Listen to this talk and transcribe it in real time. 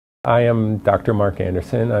I am Dr. Mark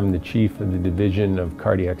Anderson. I'm the Chief of the Division of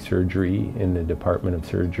Cardiac Surgery in the Department of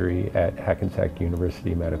Surgery at Hackensack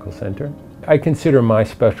University Medical Center. I consider my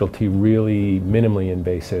specialty really minimally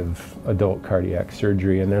invasive adult cardiac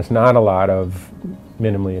surgery, and there's not a lot of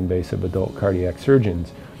minimally invasive adult cardiac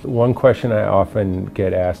surgeons. One question I often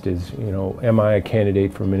get asked is, am I a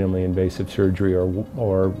candidate for minimally invasive surgery,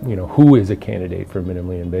 or who is a candidate for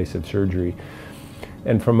minimally invasive surgery?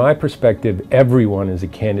 And from my perspective, everyone is a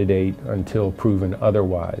candidate until proven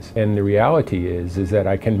otherwise. And the reality is that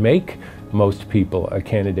I can make most people a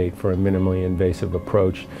candidate for a minimally invasive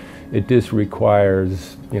approach. It just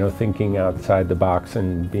requires, thinking outside the box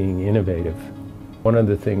and being innovative. One of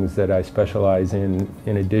the things that I specialize in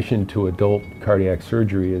addition to adult cardiac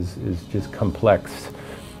surgery, is just complex,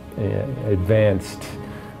 advanced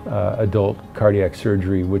adult cardiac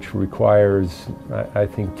surgery, which requires, I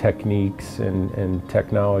think, techniques and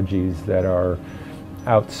technologies that are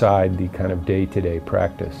outside the kind of day-to-day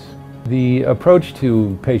practice. The approach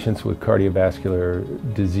to patients with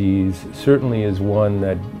cardiovascular disease certainly is one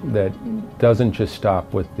that doesn't just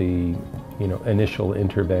stop with the initial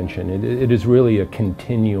intervention. It is really a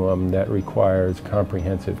continuum that requires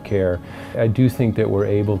comprehensive care. I do think that we're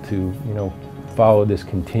able to follow this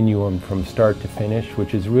continuum from start to finish,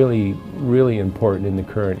 which is really, really important in the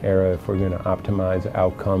current era if we're going to optimize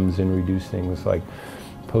outcomes and reduce things like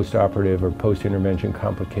post-operative or post-intervention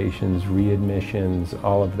complications, readmissions,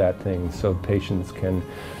 all of that things, so patients can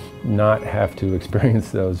not have to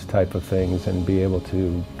experience those type of things and be able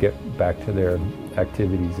to get back to their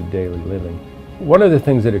activities of daily living. One of the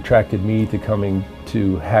things that attracted me to coming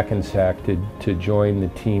to Hackensack to join the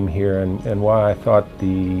team here, and why I thought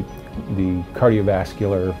the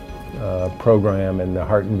cardiovascular program and the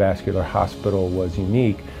Heart and Vascular Hospital was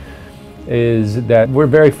unique, is that we're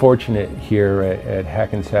very fortunate here at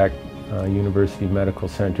Hackensack University Medical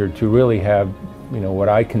Center to really have what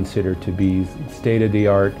I consider to be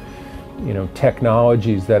state-of-the-art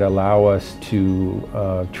technologies that allow us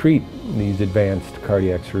to treat these advanced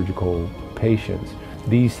cardiac surgical patients.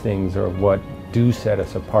 These things are what do set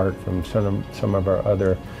us apart from some of our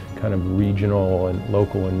other kind of regional and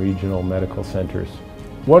local and regional medical centers.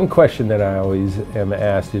 One question that I always am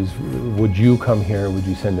asked is, would you come here, would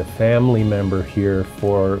you send a family member here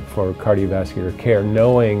for cardiovascular care,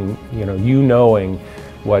 knowing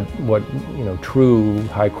what true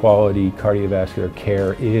high quality cardiovascular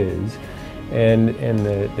care is? And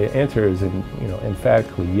the answer is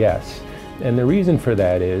emphatically yes. And the reason for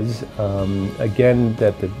that is, again,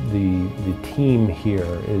 that the team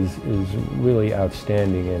here is really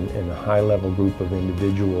outstanding and a high-level group of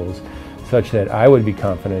individuals, such that I would be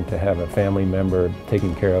confident to have a family member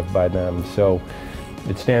taken care of by them. So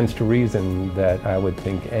it stands to reason that I would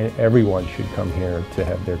think everyone should come here to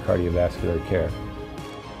have their cardiovascular care.